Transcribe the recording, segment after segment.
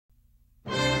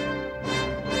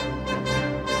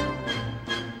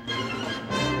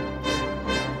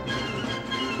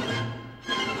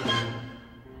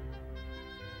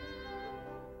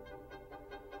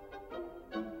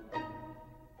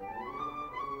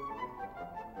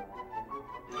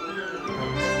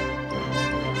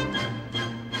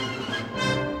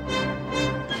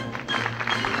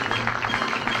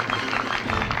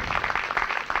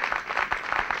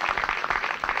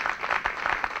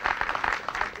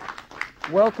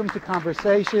Welcome to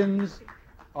Conversations,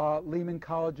 Lehman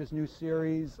College's new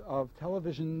series of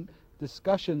television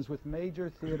discussions with major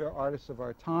theater artists of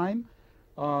our time.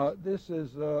 This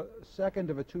is the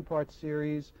second of a two-part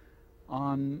series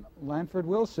on Lanford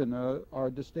Wilson, our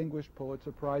distinguished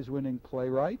Pulitzer Prize-winning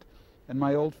playwright, and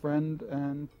my old friend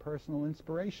and personal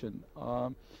inspiration.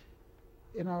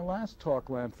 In our last talk,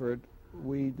 Lanford,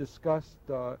 we discussed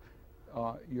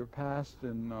your past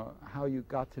and how you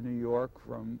got to New York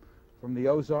from the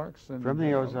Ozarks and from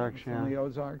the Ozarks,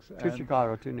 to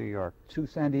Chicago to New York, to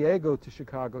San Diego to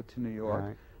Chicago to New York,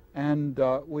 right. And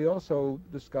we also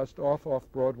discussed off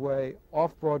Broadway,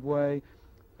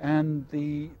 and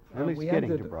the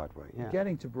getting to Broadway. Yeah.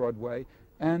 Getting to Broadway,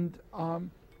 and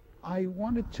I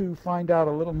wanted to find out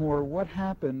a little more what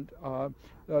happened.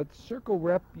 Circle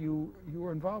Rep, you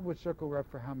were involved with Circle Rep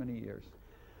for how many years?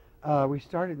 We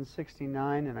started in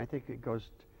 '69, and I think it goes.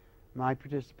 My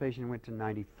participation went to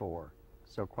 '94,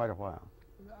 so quite a while.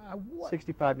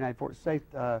 65, 94. Say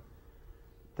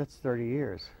that's 30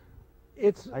 years.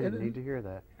 I didn't need to hear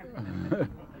that.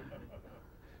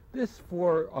 This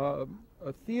for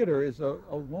a theater is a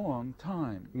long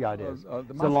time. Yeah, it is. The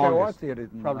Moscow Art Theater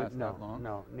didn't last that long.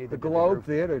 No, neither. The Globe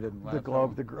Theater didn't last.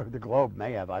 The Globe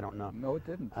may have. I don't know. No, it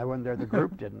didn't. I wasn't there. The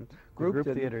group didn't. Group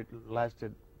didn't. Theater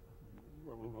lasted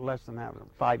less than that,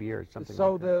 5 years, something.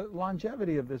 So like the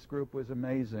longevity of this group was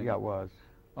amazing. Yeah, it was.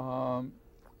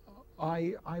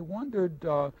 I wondered,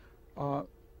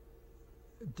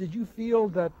 did you feel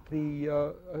that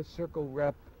the Circle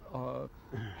Rep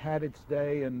had its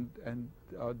day and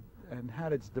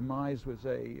had its demise was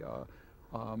a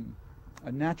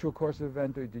natural course of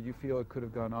event, or did you feel it could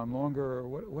have gone on longer,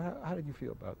 or how did you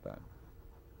feel about that?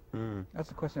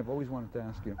 That's a question I've always wanted to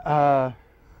ask you.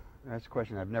 That's a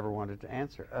question I've never wanted to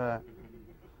answer.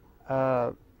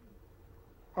 All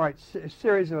right,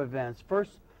 series of events.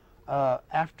 First,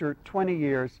 after 20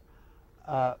 years,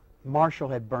 Marshall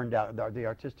had burned out, the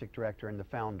artistic director and the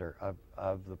founder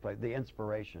of the play, the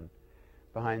inspiration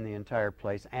behind the entire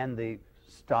place and the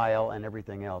style and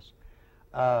everything else.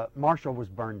 Marshall was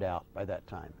burned out by that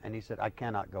time, and he said, I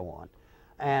cannot go on.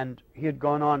 And he had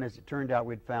gone on, as it turned out,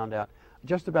 we'd found out,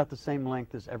 just about the same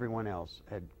length as everyone else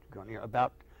had gone,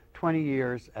 about 20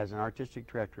 years as an artistic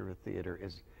director of a theater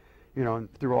is,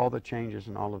 and through all the changes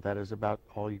and all of that is about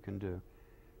all you can do.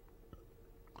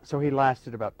 So he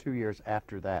lasted about 2 years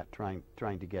after that, trying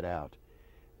to get out.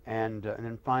 And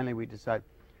then finally we decided,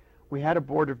 we had a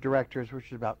board of directors,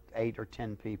 which was about 8 or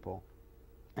 10 people.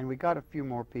 And we got a few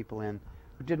more people in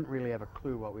who didn't really have a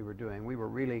clue what we were doing. We were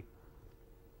really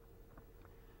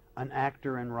an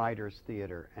actor and writers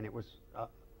theater, and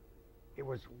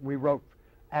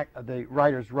the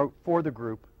writers wrote for the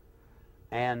group,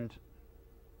 and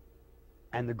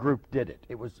the group did it.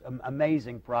 It was an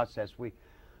amazing process. We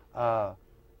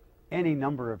any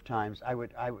number of times I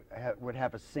would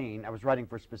have a scene. I was writing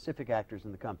for specific actors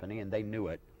in the company, and they knew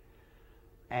it.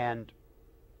 And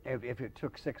if it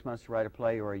took 6 months to write a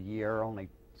play, or a year, only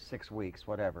 6 weeks,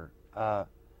 whatever,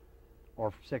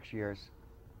 or 6 years,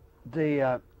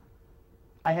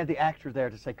 I had the actor there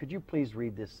to say, could you please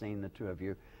read this scene, the two of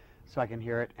you, so I can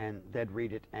hear it, and they'd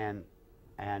read it, and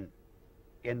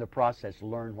in the process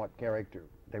learn what character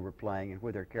they were playing and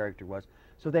who their character was.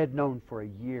 So they had known for a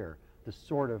year the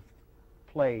sort of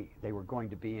play they were going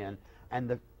to be in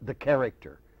and the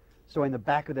character. So in the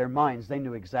back of their minds, they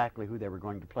knew exactly who they were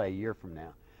going to play a year from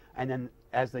now. And then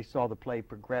as they saw the play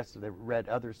progress, they read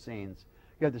other scenes.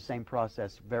 You have the same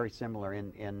process, very similar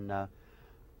in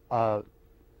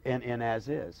As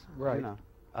Is. Right.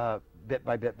 Bit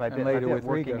by bit by bit, and later with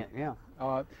working Riga. it. Yeah.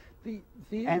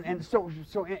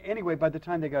 So anyway, by the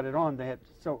time they got it on,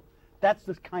 that's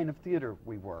the kind of theater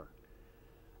we were,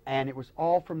 and it was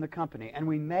all from the company, and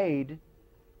we made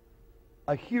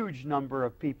a huge number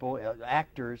of people,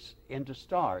 actors, into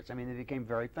stars. I mean, they became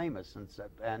very famous,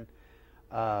 and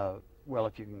well,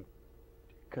 if you can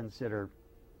consider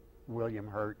William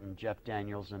Hurt and Jeff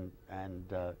Daniels and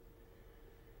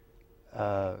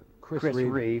Chris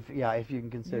Reeve. Yeah, if you can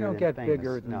consider them famous. You don't get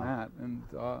bigger than that. And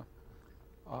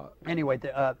anyway,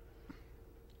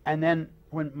 and then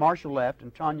when Marshall left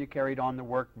and Tanya carried on the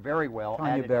work very well,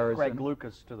 added Craig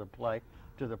Lucas to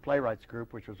the playwrights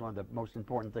group, which was one of the most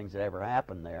important things that ever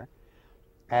happened there.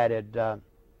 Added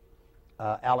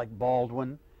Alec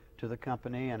Baldwin to the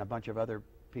company and a bunch of other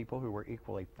people who were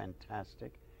equally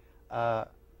fantastic.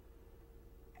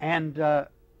 And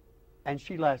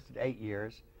she lasted 8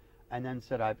 years. And then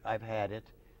said, I've had it.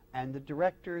 And the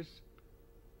directors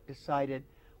decided,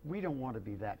 we don't want to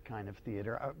be that kind of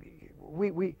theater.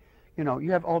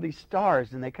 You have all these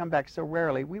stars, and they come back so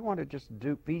rarely. We want to just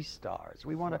be stars.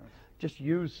 We want to just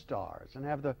use stars and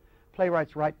have the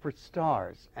playwrights write for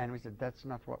stars. And we said, that's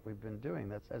not what we've been doing.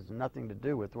 That has nothing to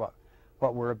do with what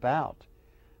we're about.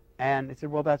 And they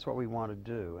said, well, that's what we want to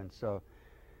do. And so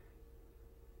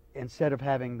instead of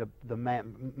having the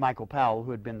man, Michael Powell,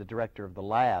 who had been the director of the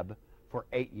lab for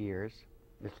 8 years,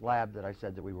 this lab that I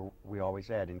said that we always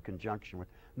had in conjunction with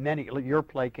many, your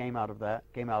play came out of that,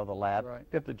 came out of the lab.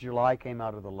 Right. 5th of July came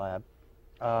out of the lab.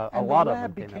 And a lot the of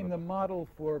lab them became came the out of model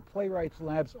for playwrights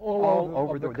labs all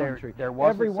over the country. There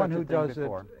wasn't everyone such a who thing does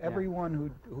before. it, Yeah.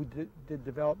 everyone who did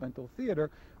developmental theater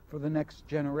for the next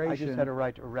generation. I just had to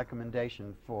write a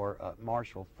recommendation for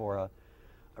Marshall for a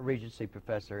Regency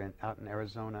professor out in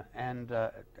Arizona and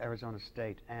Arizona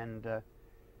State, and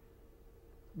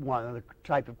one of the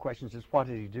type of questions is, what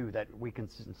did he do that we can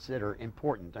consider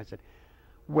important? I said,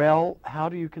 well, how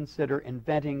do you consider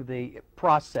inventing the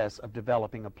process of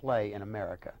developing a play in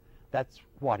America? That's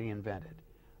what he invented.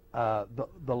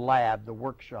 The lab, the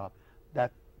workshop,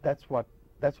 that's what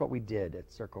we did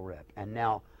at Circle Rep. And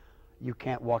now you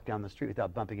can't walk down the street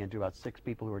without bumping into about 6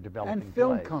 people who are developing and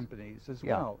film plays. companies as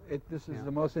Yeah. well. This is Yeah.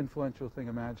 the most influential thing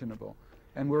imaginable,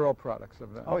 and we're all products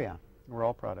of that. Oh yeah, we're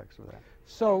all products of that.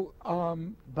 So,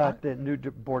 But the new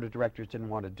board of directors didn't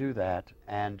want to do that,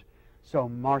 and so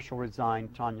Marshall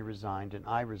resigned, Tanya resigned, and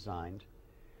I resigned,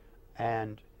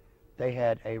 and they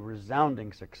had a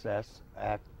resounding success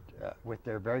with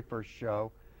their very first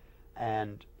show,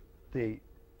 and the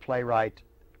playwright,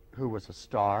 who was a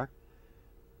star,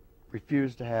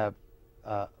 refused to have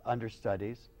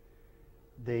understudies.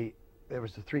 There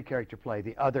was a 3-character play.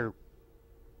 The other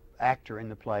actor in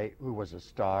the play, who was a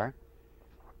star,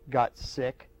 got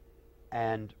sick,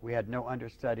 and we had no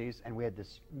understudies, and we had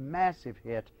this massive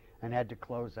hit and had to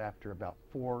close after about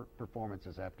 4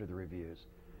 performances after the reviews.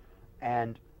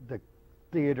 And the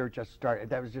theater just started,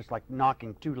 that was just like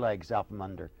knocking 2 legs out from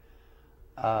under.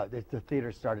 The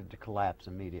theater started to collapse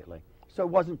immediately. So it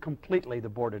wasn't completely the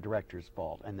board of directors'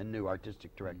 fault and the new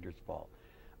artistic director's fault.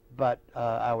 But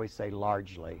I always say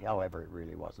largely, however, it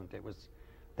really wasn't.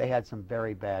 They had some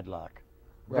very bad luck.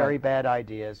 Right. Very bad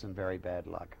ideas and very bad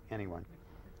luck. Anyway,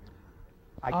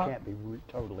 I can't be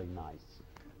totally nice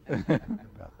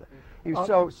about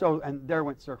that. And there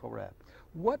went Circle Rep.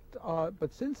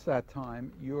 But since that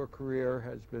time, your career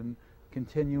has been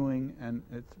continuing, and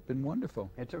it's been wonderful.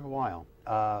 It took a while.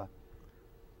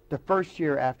 The first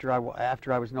year after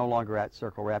I was no longer at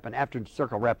Circle Rep, and after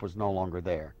Circle Rep was no longer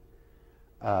there,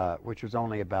 which was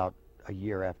only about a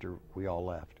year after we all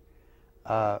left,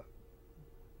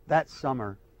 that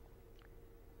summer,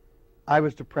 I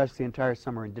was depressed the entire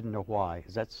summer and didn't know why.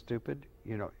 Is that stupid?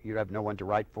 You know, you have no one to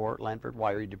write for, Lanford.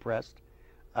 Why are you depressed?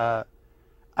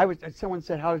 Someone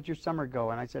said, how did your summer go?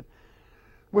 And I said,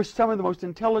 with some of the most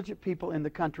intelligent people in the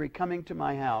country coming to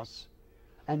my house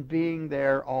and being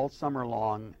there all summer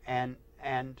long and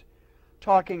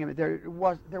talking. I mean, there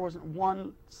wasn't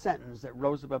one sentence that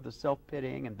rose above the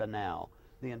self-pitying and banal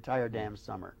the entire damn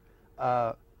summer.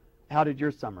 How did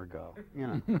your summer go?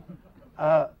 You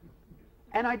know,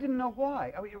 and I didn't know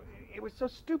why. I mean, it was so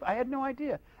stupid. I had no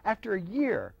idea. After a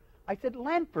year, I said,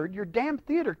 Lanford, your damn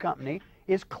theater company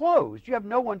is closed. You have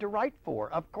no one to write for.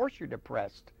 Of course you're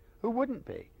depressed. Who wouldn't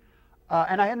be?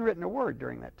 And I hadn't written a word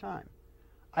during that time.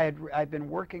 I'd been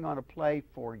working on a play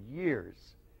for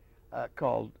years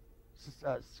called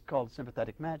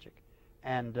Sympathetic Magic,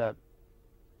 and I've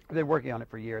been working on it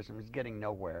for years and was getting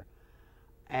nowhere.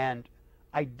 And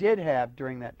I did have,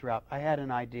 during that drought, I had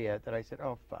an idea that I said,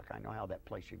 oh, fuck, I know how that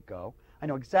play should go. I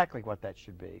know exactly what that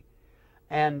should be.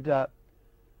 And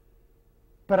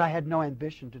but I had no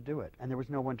ambition to do it, and there was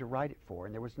no one to write it for,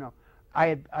 and there was no...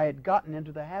 I had gotten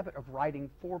into the habit of writing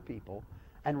for people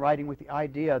and writing with the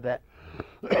idea that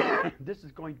this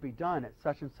is going to be done at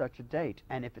such and such a date,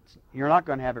 and if you're not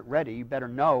going to have it ready, you better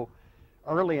know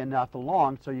early enough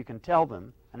along so you can tell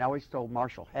them. And I always told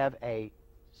Marshall, have a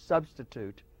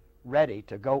substitute ready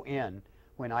to go in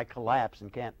when I collapse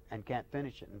and can't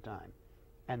finish it in time.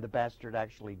 And the bastard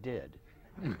actually did.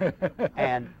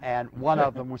 and one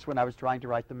of them was when I was trying to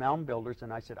write the Mound Builders,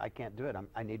 and I said, I can't do it.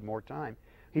 I need more time.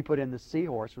 He put in The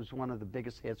Seahorse, was one of the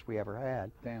biggest hits we ever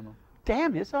had. Damn him.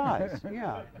 Damn his eyes,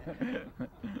 yeah.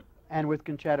 And with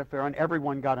Conchata Ferron,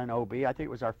 everyone got an Obie. I think it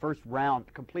was our first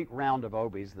complete round of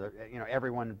Obies.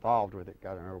 Everyone involved with it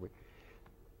got an Obie.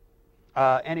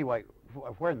 Anyway,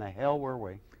 where in the hell were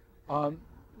we? Well,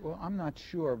 I'm not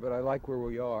sure, but I like where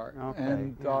we are. Okay.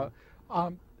 And yeah.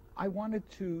 I wanted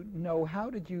to know, how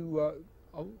did you,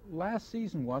 last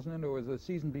season, wasn't it, or was it the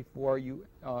season before,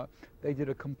 they did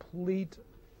a complete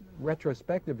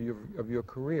retrospective of your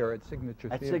career at Signature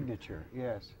Theater. At Signature,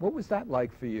 yes. What was that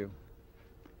like for you?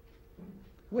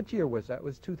 What year was that? It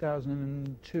was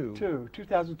 2002.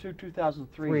 2002,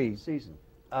 2003 season.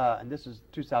 And this is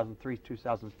 2003,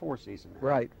 2004 season now.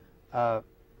 Right. And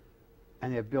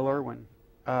they have Bill Irwin,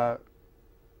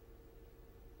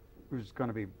 who's going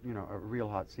to be, you know, a real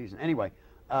hot season. Anyway,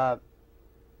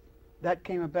 that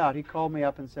came about. He called me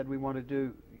up and said, we want to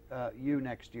do you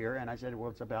next year. And I said, well,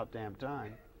 it's about damn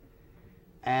time.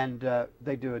 And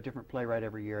they do a different playwright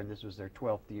every year, and this was their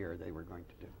 12th year they were going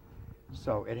to do.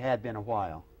 So it had been a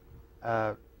while.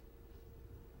 And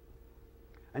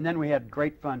then we had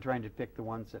great fun trying to pick the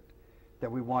ones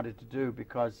that we wanted to do,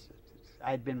 because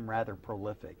I'd been rather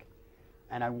prolific.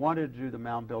 And I wanted to do the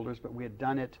Mound Builders, but we had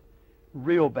done it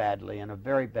real badly in a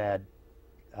very bad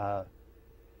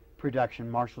production,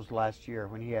 Marshall's last year,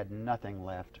 when he had nothing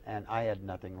left, and I had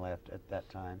nothing left at that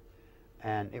time.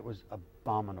 And it was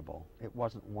abominable. It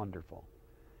wasn't wonderful.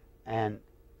 And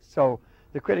so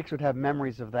the critics would have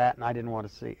memories of that, and I didn't want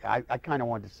to see. I kind of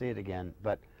wanted to see it again,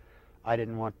 but I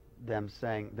didn't want them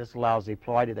saying, this lousy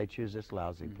play. Why did they choose this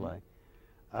lousy play?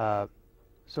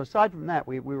 So aside from that,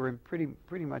 we were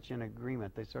pretty much in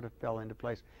agreement. They sort of fell into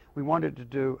place. We wanted to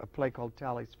do a play called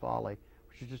Tally's Folly,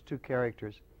 which is just two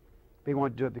characters. We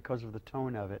wanted to do it because of the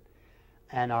tone of it.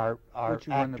 And our Which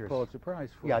you actors. won the Pulitzer Prize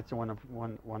for. Yeah, it's the one I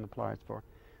won the prize for.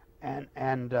 And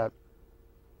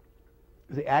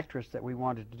the actress that we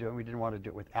wanted to do, and we didn't want to do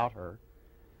it without her,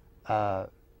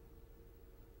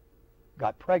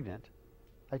 got pregnant.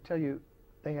 I tell you,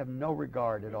 they have no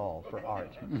regard at all for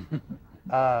art.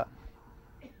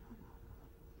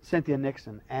 Cynthia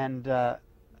Nixon, and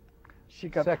she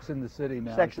got Sex in the City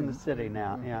now. Sex in the City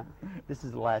now. Yeah, this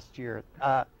is the last year,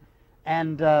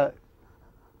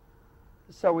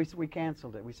 so we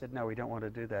canceled it. We said, no, we don't want to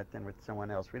do that then with someone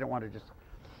else. We don't want to just...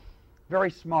 Very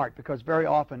smart, because very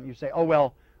often you say, oh,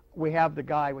 well, we have the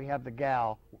guy, we have the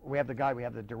gal, we have the guy, we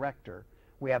have the director,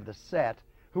 we have the set.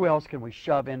 Who else can we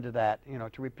shove into that, you know,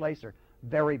 to replace her?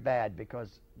 Very bad,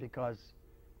 because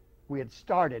we had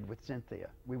started with Cynthia.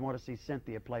 We want to see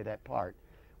Cynthia play that part.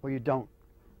 Well, you don't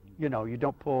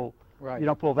pull... Right. You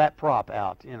don't pull that prop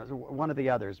out. You know, one of the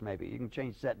others maybe. You can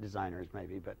change set designers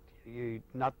maybe, but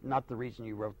not the reason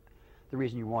you wrote, the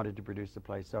reason you wanted to produce the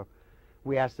play. So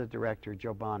we asked the director,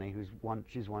 Jo Bonney,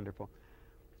 she's wonderful.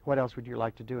 What else would you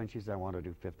like to do? And she said, I want to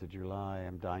do 5th of July.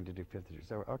 I'm dying to do 5th of July.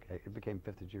 So okay, it became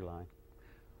 5th of July.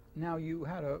 Now you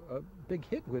had a big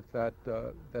hit with that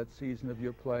season of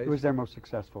your plays. It was their most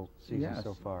successful season Yes.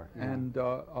 so far. And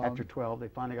after 12, they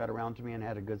finally got around to me and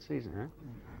had a good season. Huh?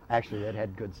 Actually, they'd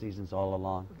had good seasons all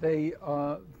along.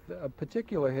 a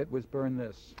particular hit was Burn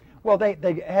This. Well, they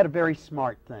had a very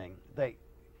smart thing. They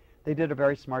did a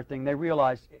very smart thing. They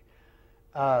realized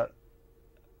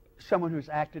someone who's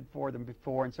acted for them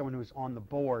before and someone who's on the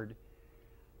board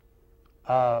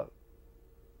and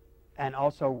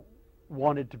also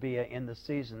wanted to be in the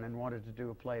season and wanted to do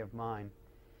a play of mine.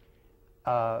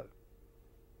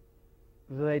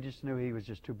 They just knew he was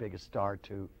just too big a star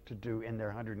to do in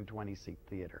their 120-seat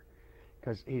theater,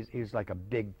 because he's like a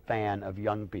big fan of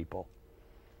young people.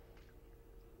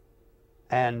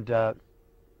 And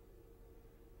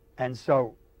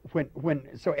so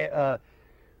the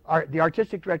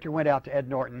artistic director went out to Ed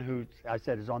Norton, who I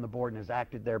said is on the board and has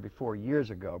acted there before years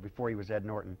ago, before he was Ed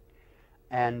Norton,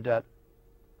 and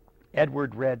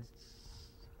Edward read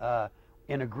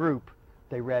in a group.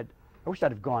 They read. I wish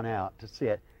I'd have gone out to see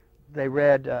it. They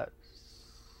read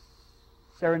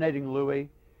Serenading Louis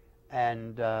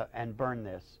and Burn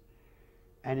This.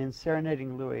 And in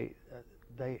Serenading Louis,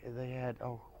 they had,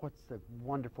 oh, what's the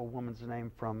wonderful woman's name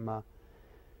from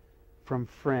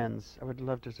Friends? I would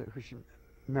love to say who she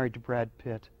married to Brad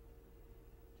Pitt.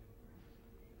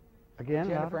 Again,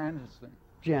 Jennifer Aniston.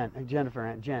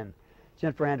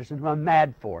 Jennifer Anderson, who I'm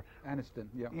mad for. Aniston,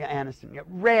 yeah. Yeah, Aniston. Yeah.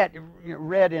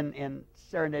 Read in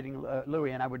Serenading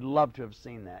Louis, and I would love to have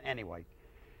seen that.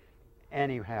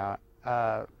 Anyhow,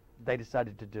 they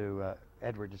decided to do,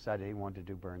 Edward decided he wanted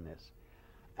to do Burn This.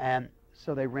 And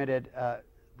so they rented,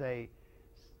 they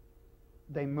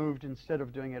moved, instead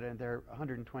of doing it in their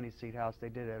 120-seat house, they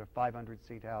did it at a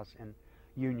 500-seat house in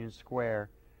Union Square.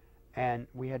 And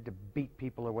we had to beat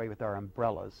people away with our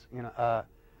umbrellas. You know,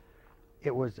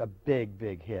 it was a big,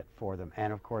 big hit for them.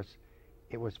 And of course,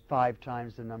 it was 5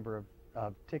 times the number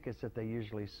of tickets that they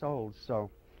usually sold.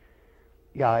 So,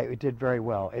 yeah, it did very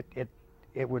well.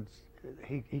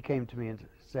 He came to me and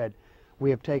said,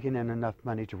 we have taken in enough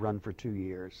money to run for 2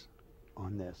 years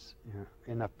on this, you know,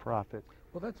 enough profit.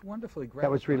 Well, that's wonderfully great.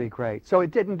 That was really great. So it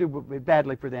didn't do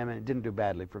badly for them, and it didn't do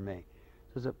badly for me.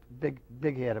 It was a big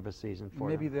hit of a season for them.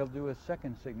 Maybe they'll do a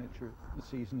second signature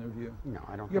season of you. No,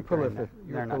 I don't You're think prolific. they're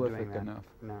You're not prolific doing that. enough.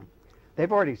 No.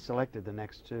 They've already selected the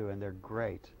next two, and they're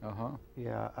great. Uh-huh.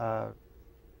 Yeah,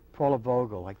 Paula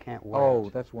Vogel, I can't wait. Oh,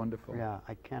 that's wonderful. Yeah,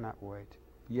 I cannot wait.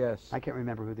 Yes. I can't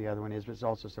remember who the other one is, but it's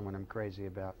also someone I'm crazy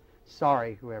about.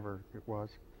 Sorry, whoever it was.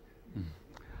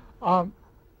 I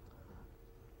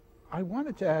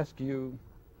wanted to ask you,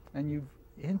 and you've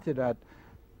hinted at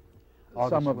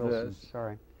August some of Wilson, this.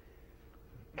 Sorry.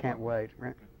 Can't wait.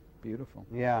 Right? Beautiful.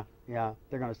 Yeah, yeah.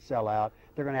 They're going to sell out.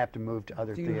 They're going to have to move to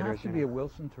other Do you theaters. have to be a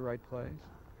Wilson to write plays?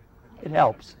 It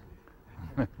helps.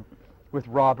 With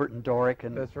Robert and Doric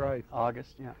and That's right.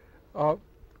 August, yeah.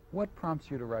 What prompts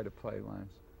you to write a play,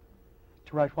 Lance?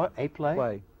 To write what? A play?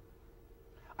 Play.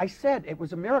 I said it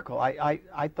was a miracle. I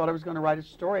thought I was going to write a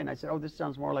story, and I said, oh, this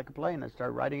sounds more like a play, and I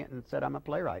started writing it and said, I'm a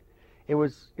playwright. It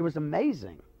was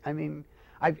amazing. I mean,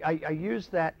 I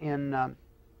used that in,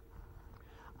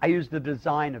 I used the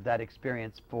design of that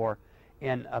experience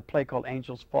in a play called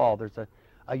Angel's Fall. There's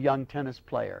a young tennis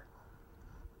player,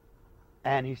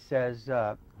 and he says,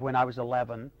 when I was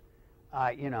 11,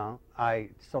 I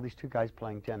saw these two guys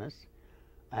playing tennis,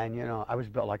 and, I was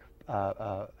built like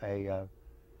I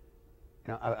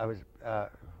was,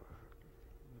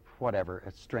 whatever,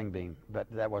 a string bean, but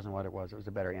that wasn't what it was. It was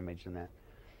a better image than that.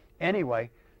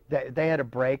 Anyway, they had a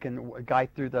break, and a guy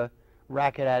threw the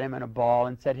racket at him and a ball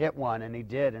and said, hit one, and he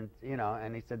did, and,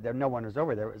 and he said, no one was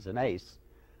over there. It was an ace.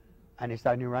 And he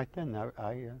said, I knew right then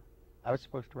I was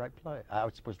supposed to write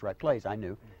plays. I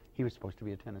knew he was supposed to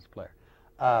be a tennis player.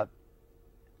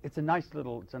 It's a nice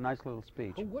little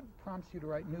speech. Well, what prompts you to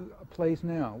write new plays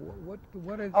now?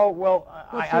 What is? Oh well,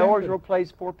 I always method? wrote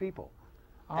plays for people,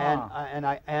 Ah.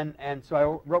 and so I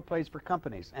wrote plays for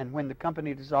companies. And when the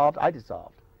company dissolved, I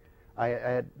dissolved. I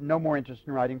had no more interest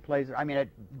in writing plays. I mean, I had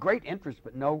great interest,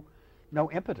 but no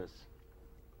impetus.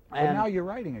 And now you're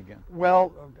writing again.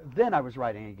 Well, then I was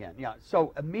writing again. Yeah.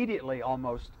 So immediately,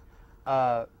 almost,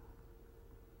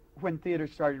 when theater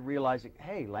started realizing,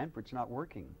 hey, Lanford's not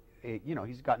working.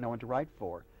 He's got no one to write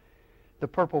for. The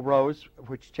Purple Rose,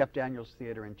 which Jeff Daniels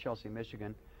Theater in Chelsea,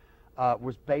 Michigan,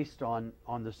 was based on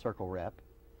the Circle Rep.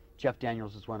 Jeff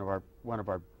Daniels is one of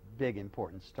our big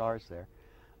important stars there,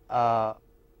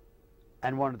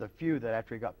 and one of the few that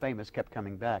after he got famous kept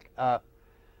coming back.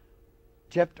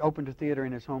 Jeff opened a theater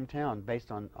in his hometown based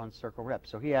on Circle Rep,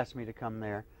 so he asked me to come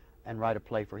there and write a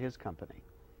play for his company,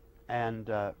 and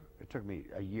it took me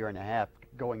a year and a half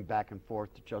going back and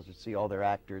forth to Chelsea to see all their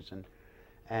actors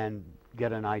and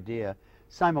get an idea.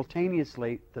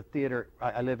 Simultaneously, the theater,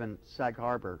 I live in Sag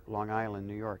Harbor, Long Island,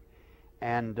 New York,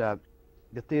 and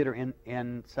the theater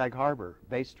in Sag Harbor,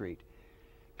 Bay Street,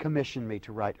 commissioned me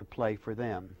to write a play for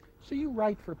them. So you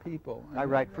write for people. I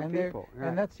write for people. Right.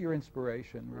 And that's your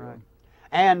inspiration, really. Right.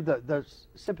 And the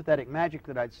sympathetic magic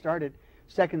that I'd started,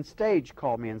 Second Stage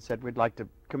called me and said, we'd like to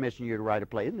commission you to write a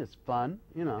play. Isn't this fun?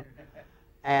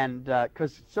 And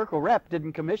because Circle Rep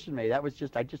didn't commission me, that was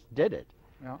just, I just did it.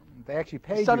 Well, they actually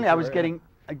paid Suddenly you I was getting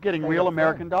real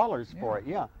American dollars Yeah. for it,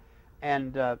 yeah.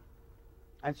 And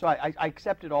so I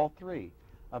accepted all three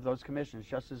of those commissions,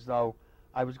 just as though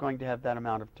I was going to have that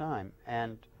amount of time.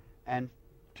 And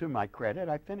to my credit,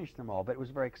 I finished them all. But it was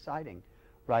very exciting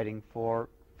writing for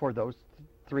those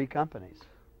three companies.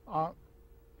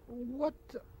 What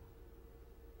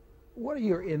are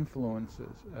your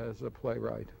influences as a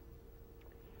playwright?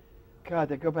 God,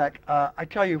 they go back. I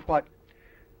tell you what,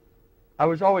 I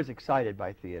was always excited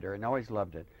by theater and always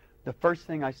loved it. The first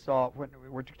thing I saw, when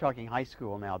we're talking high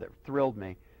school now, that thrilled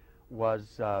me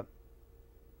was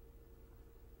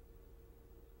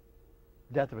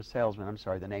Death of a Salesman. I'm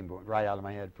sorry, the name went right out of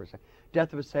my head for a second.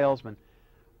 Death of a Salesman.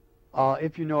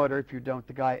 If you know it or if you don't,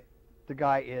 the guy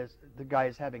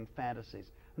is having fantasies.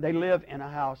 They live in a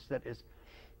house that is,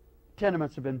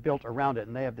 tenements have been built around it,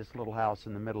 and they have this little house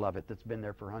in the middle of it that's been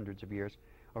there for hundreds of years,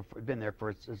 or been there for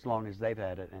as long as they've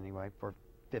had it anyway, for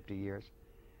 50 years.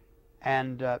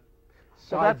 And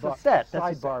so that's the set.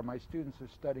 Sidebar, my students are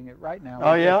studying it right now.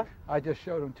 Oh, yeah? I just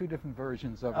showed them two different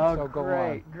versions of it, Oh, so go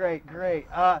great, on. great.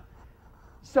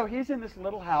 So he's in this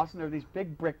little house, and there are these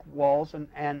big brick walls,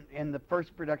 and in the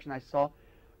first production I saw,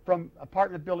 from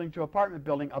apartment building to apartment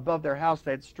building, above their house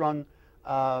they had strung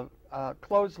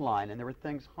clothesline, and there were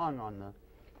things hung on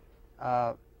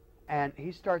the, and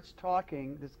he starts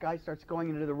talking, this guy starts going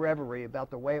into the reverie about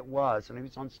the way it was, and he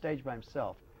was on stage by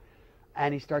himself,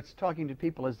 and he starts talking to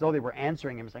people as though they were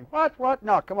answering him, saying, what,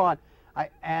 no, come on,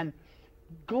 and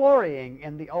glorying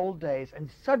in the old days, and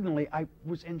suddenly I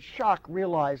was in shock,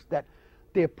 realized that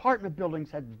the apartment buildings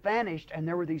had vanished, and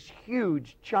there were these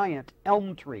huge, giant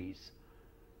elm trees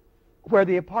where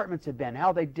the apartments had been.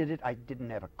 How they did it, I didn't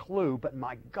have a clue, but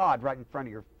my God, right in front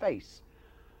of your face.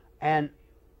 And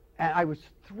And I was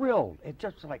thrilled. It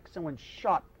just like someone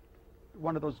shot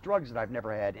one of those drugs that I've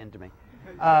never had into me.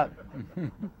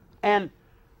 And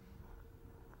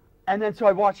then so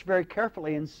I watched very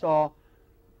carefully and saw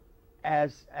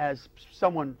as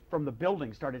someone from the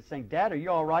building started saying, "Dad, are you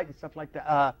all right?" and stuff like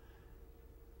that.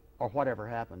 Or whatever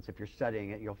happens. If you're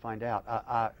studying it, you'll find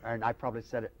out. And I probably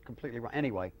said it completely wrong.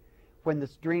 Anyway, when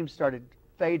this dream started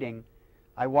fading,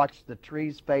 I watched the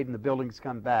trees fade and the buildings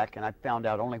come back, and I found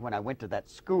out only when I went to that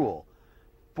school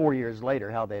 4 years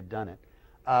later how they had done it.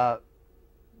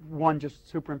 One just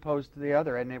superimposed to the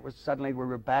other, and it was suddenly we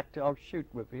were back to, oh shoot,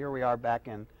 here we are back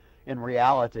in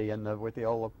reality with the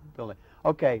old building.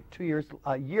 Okay,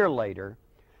 a year later,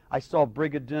 I saw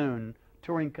Brigadoon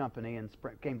Touring Company and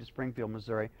came to Springfield,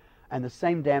 Missouri, and the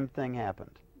same damn thing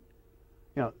happened.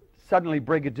 You know, suddenly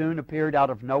Brigadoon appeared out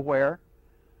of nowhere,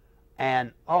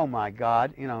 and oh my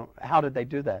God, you know, how did they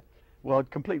do that? Well,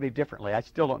 completely differently. I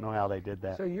still don't know how they did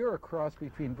that. So you're a cross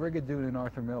between Brigadoon and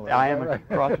Arthur Miller. I am a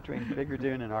cross between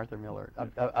Brigadoon and Arthur Miller.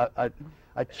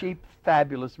 A cheap,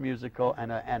 fabulous musical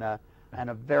and a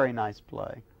very nice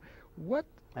play. What?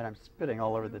 And I'm spitting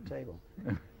all over the table.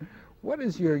 What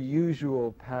is your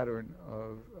usual pattern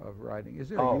of writing? Is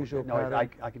there a usual pattern?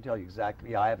 I can tell you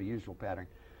exactly. Yeah, I have a usual pattern.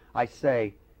 I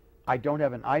say, I don't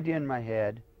have an idea in my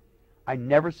head. I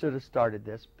never should have started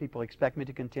this. People expect me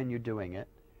to continue doing it.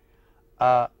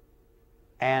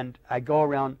 And I go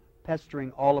around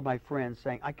pestering all of my friends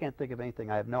saying, I can't think of anything.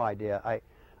 I have no idea.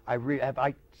 Have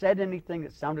I said anything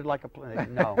that sounded like a play?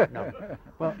 No, no.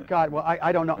 Well, God,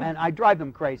 I don't know. And I drive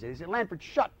them crazy. They say, Lanford,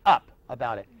 shut up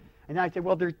about it. And then I say,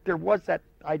 well, there was that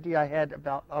idea I had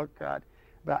about, oh God,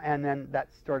 and then that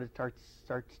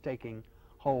starts taking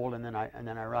hold, and then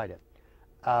I write it.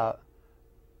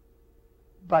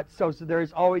 But so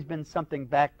there's always been something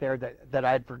back there that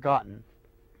I had forgotten,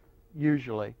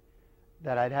 usually,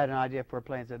 that I'd had an idea for a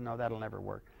play and said, no, that'll never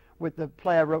work. With the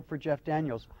play I wrote for Jeff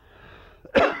Daniels,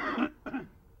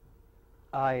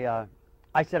 I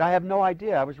said, I have no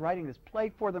idea. I was writing this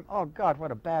play for them. Oh God,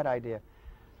 what a bad idea.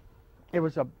 It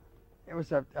was a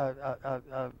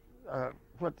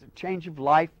change of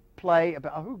life play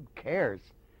about who cares,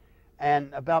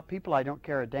 and about people I don't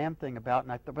care a damn thing about.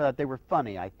 And I thought they were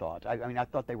funny. I thought. I mean, I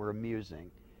thought they were amusing.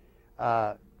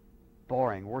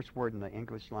 Boring, worst word in the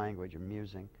English language.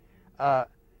 Amusing.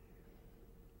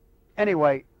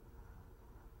 Anyway,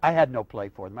 I had no play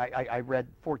for them. I read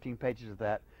 14 pages of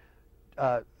that.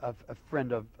 A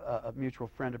mutual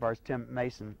friend of ours, Tim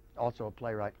Mason, also a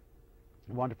playwright,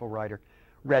 wonderful writer,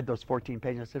 read those 14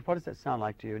 pages. I said, what does that sound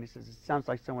like to you? And he says, it sounds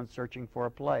like someone searching for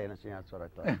a play. And I said, yeah, that's what I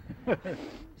thought.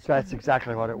 So that's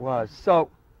exactly what it was. So,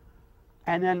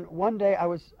 and then one day I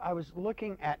was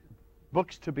looking at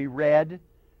books to be read,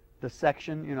 the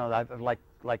section, you know, I've like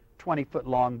 20-foot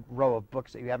long row of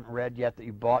books that you haven't read yet that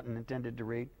you bought and intended to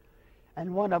read.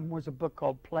 And one of them was a book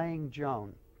called Playing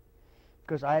Joan,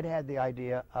 because I had had the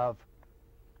idea of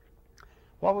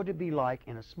what would it be like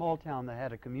in a small town that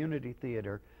had a community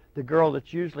theater, the girl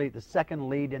that's usually the second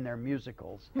lead in their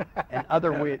musicals, in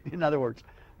other words,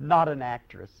 not an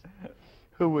actress,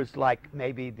 who was like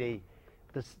maybe the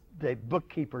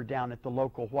bookkeeper down at the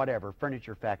local whatever,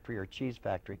 furniture factory or cheese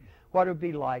factory. What it would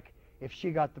be like if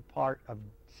she got the part of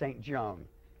St. Joan,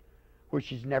 which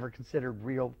she's never considered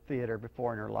real theater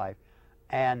before in her life,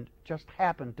 and just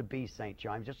happened to be St.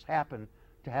 John, just happened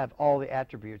to have all the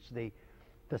attributes, the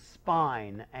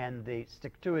spine and the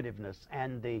stick-to-itiveness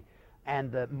and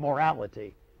the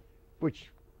morality,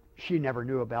 which she never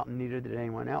knew about and neither did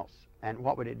anyone else. And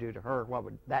what would it do to her? What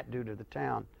would that do to the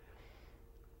town?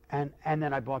 And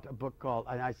then I bought a book called,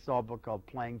 and I saw a book called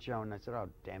Playing Joan, and I said, oh,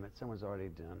 damn it, someone's already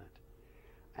done it.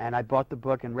 And I bought the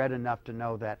book and read enough to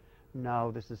know that,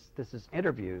 no, this is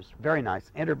interviews, very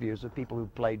nice interviews with people who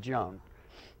played Joan.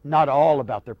 Not all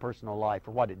about their personal life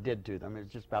or what it did to them.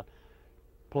 It's just about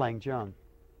playing Joan.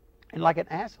 And like an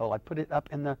asshole, I put it up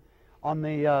on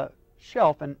the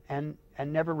shelf and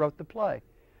never wrote the play.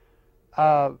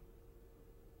 So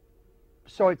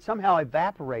it somehow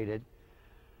evaporated.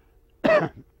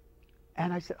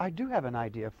 And I said, I do have an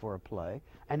idea for a play,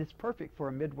 and it's perfect for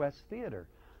a Midwest theater.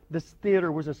 This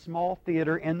theater was a small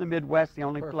theater in the Midwest, the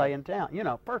only play in town. You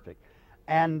know, perfect.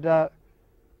 And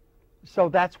so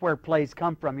that's where plays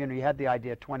come from. You know, you had the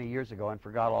idea 20 years ago and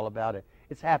forgot all about it.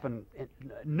 It's happened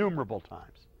innumerable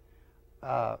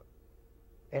times.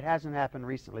 It hasn't happened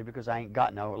recently because I ain't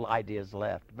got no ideas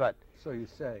left. But so you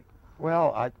say.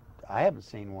 Well, I haven't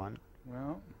seen one.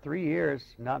 Well, 3 years,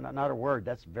 not a word.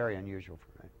 That's very unusual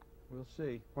for me. We'll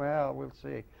see. Well, we'll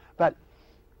see. But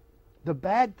the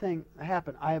bad thing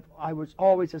happened. I was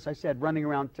always, as I said, running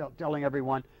around telling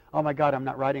everyone, oh my God, I'm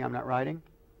not writing, I'm not writing.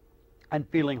 and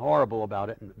feeling horrible about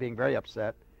it and being very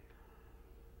upset.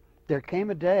 There came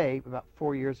a day about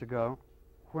 4 years ago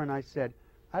when I said,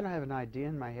 I don't have an idea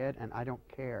in my head and I don't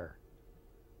care.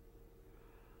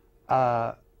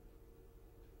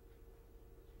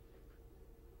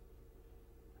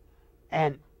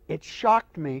 And it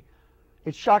shocked me.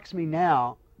 It shocks me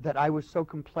now that I was so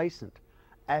complacent.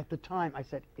 At the time, I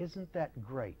said, isn't that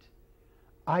great?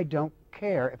 I don't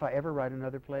care if I ever write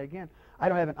another play again. I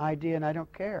don't have an idea and I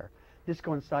don't care. This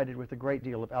coincided with a great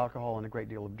deal of alcohol and a great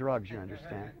deal of drugs, you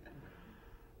understand.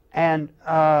 And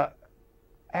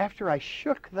after I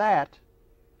shook that,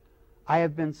 I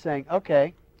have been saying,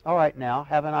 okay, all right now,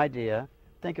 have an idea,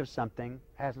 think of something,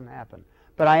 hasn't happened.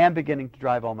 But I am beginning to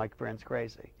drive all my friends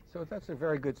crazy. So that's a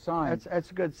very good sign.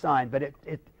 That's a good sign, but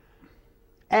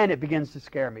it begins to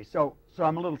scare me. So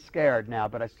I'm a little scared now,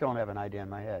 but I still don't have an idea in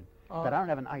my head. But I don't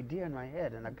have an idea in my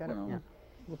head, and I've got to. You know,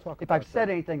 we'll talk. If I've said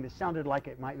anything that sounded like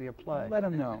it might be a play, let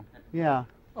him know. Yeah.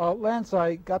 Lance,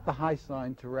 I got the high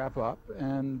sign to wrap up,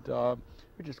 and we're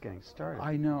just getting started.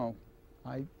 I know.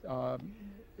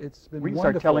 It's been we can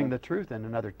wonderful. start telling the truth in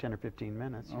another 10 or 15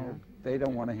 minutes. Oh, yeah. They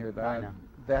don't want to hear that. I know.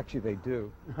 Actually, they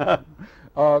do.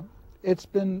 It's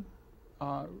been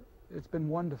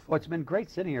wonderful. Well, it's been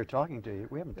great sitting here talking to you.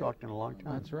 We haven't talked in a long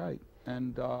time. That's right.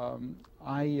 And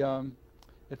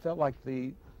it felt like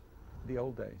the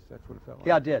old days. That's what it felt like.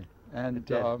 Yeah, it did. And it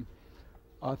did.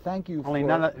 Thank you. Only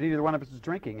neither one of us is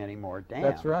drinking anymore. Damn.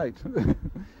 That's right.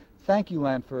 Thank you,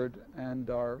 Lanford, and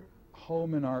our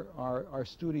home and our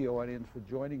studio audience for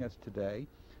joining us today.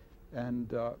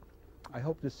 And I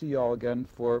hope to see you all again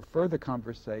for further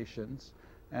conversations.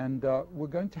 And we're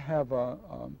going to have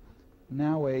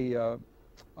now a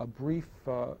brief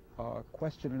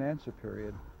question and answer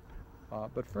period.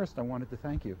 But first, I wanted to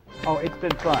thank you. Oh, it's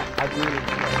been fun. I've really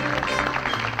enjoyed it.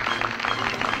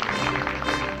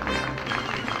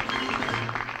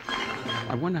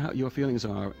 I wonder how your feelings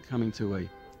are coming to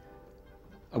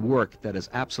a work that is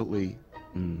absolutely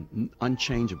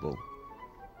unchangeable.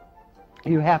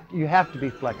 You have to be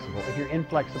flexible. If you're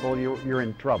inflexible, you're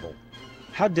in trouble.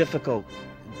 How difficult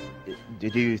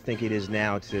do you think it is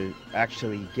now to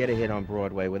actually get a hit on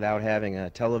Broadway without having a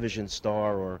television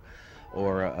star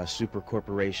or a super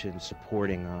corporation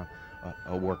supporting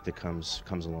a work that comes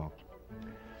along?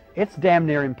 It's damn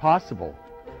near impossible.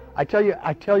 I tell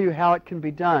you how it can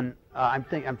be done.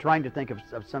 I'm trying to think of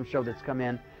some show that's come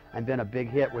in and been a big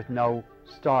hit with no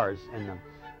stars in them,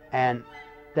 and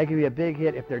they can be a big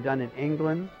hit if they're done in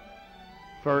England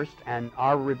first, and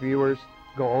our reviewers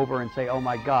go over and say, "Oh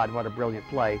my God, what a brilliant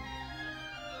play,"